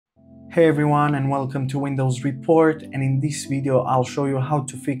Hey everyone, and welcome to Windows Report, and in this video I'll show you how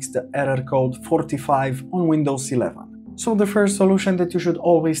to fix the error code 45 on Windows 11. So the first solution that you should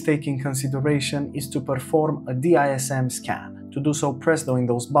always take in consideration is to perform a DISM scan. To do so, press the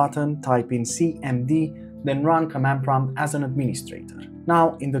Windows button, type in CMD, then run command prompt as an administrator.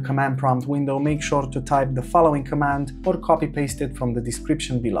 Now in the command prompt window, make sure to type the following command or copy paste it from the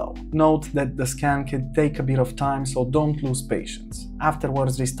description below. Note that the scan can take a bit of time, so don't lose patience.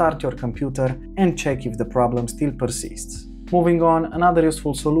 Afterwards, restart your computer and check if the problem still persists. Moving on, another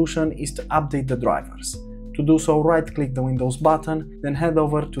useful solution is to update the drivers. To do so, right-click the Windows button, then head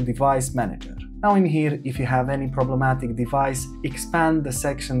over to Device Manager. Now in here, if you have any problematic device, expand the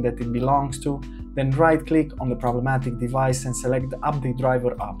section that it belongs to, then right-click on the problematic device and select the Update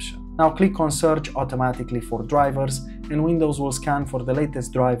Driver option. Now click on Search automatically for drivers, and Windows will scan for the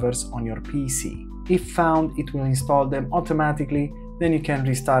latest drivers on your PC. If found, it will install them automatically, then you can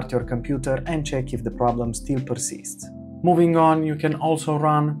restart your computer and check if the problem still persists. Moving on, you can also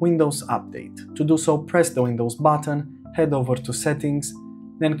run Windows Update. To do so, press the Windows button, head over to Settings,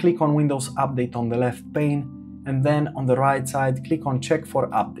 then click on Windows Update on the left pane, and then on the right side, click on Check for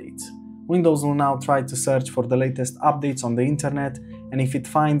Updates. Windows will now try to search for the latest updates on the internet, and if it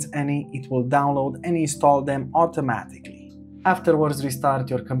finds any, it will download and install them automatically. Afterwards, restart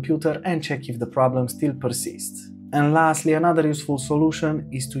your computer and check if the problem still persists. And lastly, another useful solution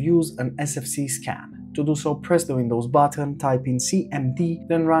is to use an SFC scan. To do so, press the Windows button, type in CMD,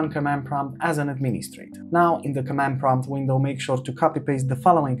 then run command prompt as an administrator. Now in the command prompt window, make sure to copy paste the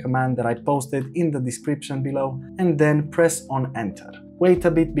following command that I posted in the description below, and then press on enter. Wait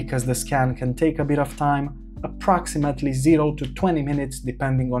a bit because the scan can take a bit of time, approximately 0 to 20 minutes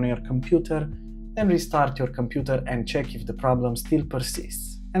depending on your computer, then restart your computer and check if the problem still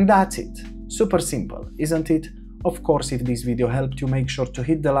persists. And that's it. Super simple, isn't it? Of course, if this video helped you, make sure to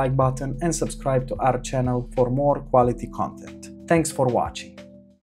hit the like button and subscribe to our channel for more quality content. Thanks for watching.